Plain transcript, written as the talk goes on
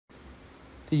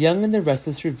The Young and the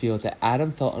Restless reveal that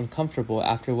Adam felt uncomfortable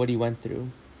after what he went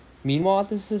through. Meanwhile, at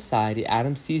the society,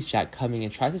 Adam sees Jack coming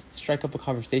and tries to strike up a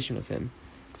conversation with him.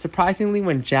 Surprisingly,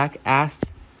 when Jack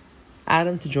asked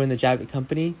Adam to join the Jabbit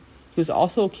company, he was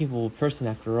also a capable person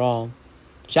after all.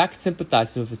 Jack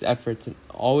sympathizes with his efforts and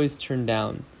always turned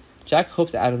down. Jack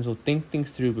hopes Adams will think things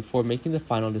through before making the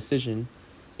final decision.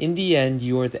 In the end,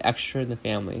 you are the extra in the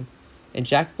family, and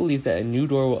Jack believes that a new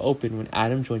door will open when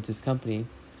Adam joins his company.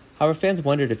 However, fans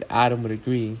wondered if Adam would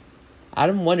agree.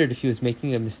 Adam wondered if he was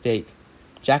making a mistake.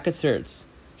 Jack asserts,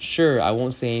 "Sure, I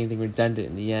won't say anything redundant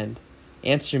in the end.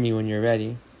 Answer me when you're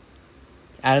ready."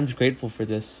 Adam's grateful for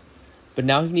this, but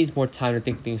now he needs more time to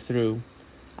think things through.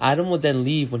 Adam will then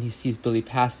leave when he sees Billy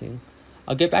passing.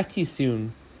 "I'll get back to you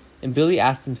soon." And Billy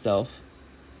asks himself,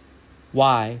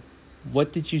 "Why?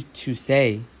 What did you two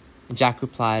say?" And Jack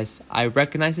replies, "I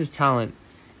recognize his talent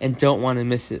and don't want to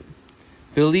miss it."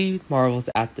 Billy marvels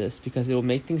at this because it will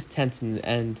make things tense in the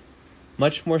end.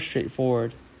 Much more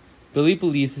straightforward. Billy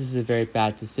believes this is a very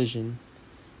bad decision.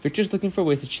 Victor's looking for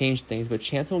ways to change things, but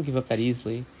Chance won't give up that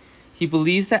easily. He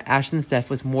believes that Ashton's death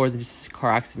was more than just a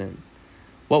car accident.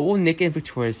 What will Nick and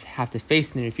Victoria have to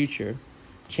face in the near future?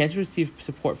 Chance will receive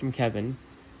support from Kevin.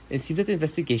 It seems that the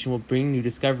investigation will bring new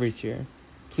discoveries here.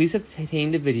 Police have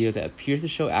obtained a video that appears to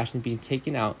show Ashton being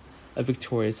taken out of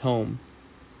Victoria's home.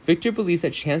 Victor believes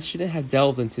that Chance shouldn't have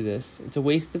delved into this. It's a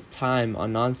waste of time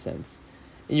on nonsense,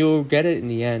 and you will regret it in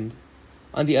the end.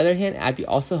 On the other hand, Abby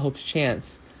also hopes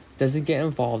Chance doesn't get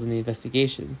involved in the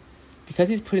investigation, because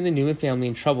he's putting the Newman family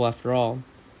in trouble after all.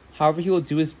 However, he will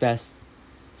do his best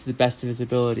to the best of his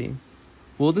ability.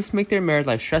 Will this make their married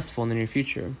life stressful in the near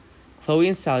future? Chloe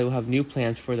and Sally will have new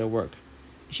plans for their work.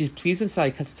 She's pleased when Sally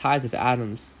cuts ties with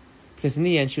Adams, because in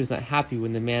the end she was not happy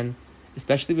when the man,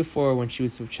 especially before when she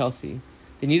was with Chelsea.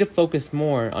 They need to focus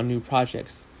more on new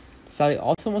projects. Sally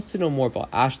also wants to know more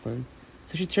about Ashlyn,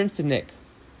 so she turns to Nick.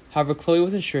 However, Chloe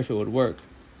wasn't sure if it would work.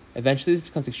 Eventually this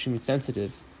becomes extremely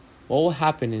sensitive. What will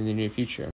happen in the near future?